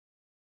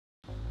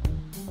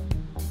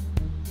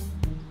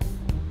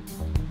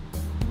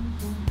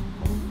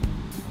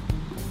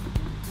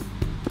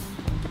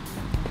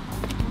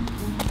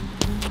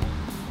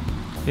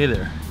Hey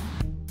there.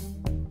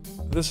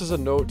 This is a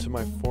note to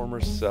my former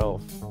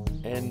self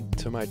and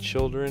to my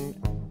children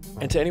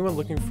and to anyone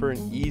looking for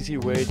an easy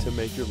way to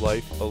make your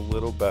life a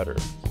little better,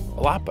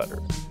 a lot better,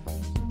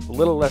 a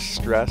little less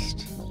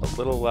stressed, a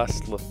little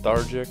less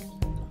lethargic,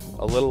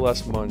 a little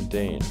less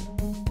mundane.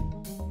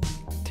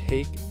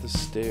 Take the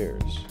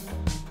stairs.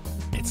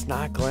 It's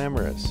not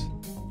glamorous.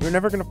 You're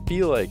never going to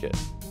feel like it.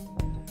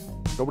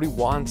 Nobody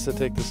wants to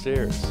take the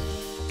stairs.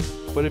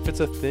 But if it's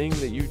a thing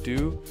that you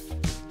do,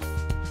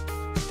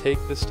 take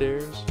the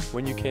stairs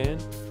when you can.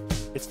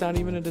 It's not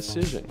even a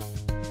decision.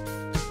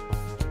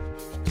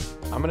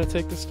 I'm gonna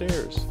take the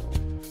stairs.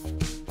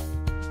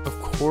 Of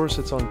course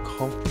it's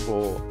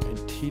uncomfortable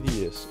and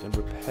tedious and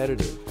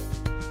repetitive.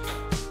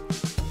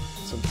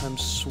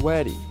 Sometimes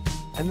sweaty.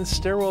 And the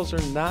stairwells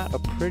are not a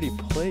pretty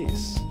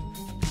place.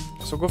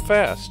 So go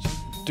fast.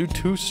 Do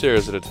 2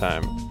 stairs at a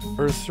time.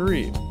 Or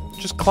 3.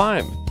 Just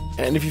climb.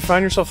 And if you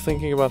find yourself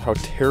thinking about how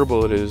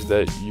terrible it is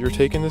that you're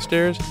taking the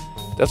stairs,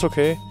 that's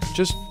okay.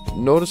 Just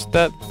notice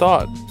that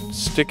thought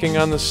sticking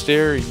on the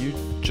stair you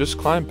just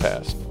climbed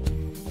past.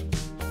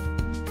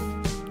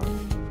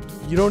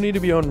 You don't need to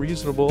be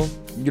unreasonable.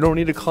 You don't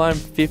need to climb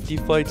 50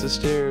 flights of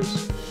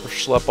stairs or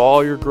schlep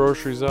all your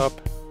groceries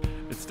up.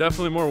 It's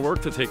definitely more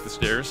work to take the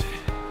stairs.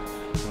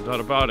 No doubt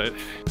about it.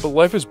 But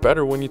life is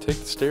better when you take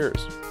the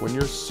stairs. When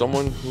you're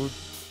someone who...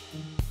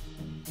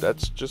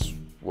 that's just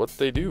what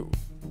they do.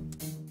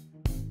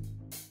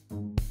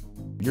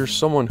 You're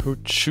someone who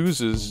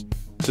chooses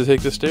to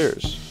take the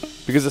stairs.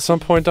 Because at some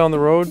point down the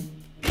road,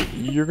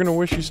 you're going to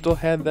wish you still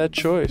had that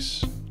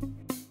choice.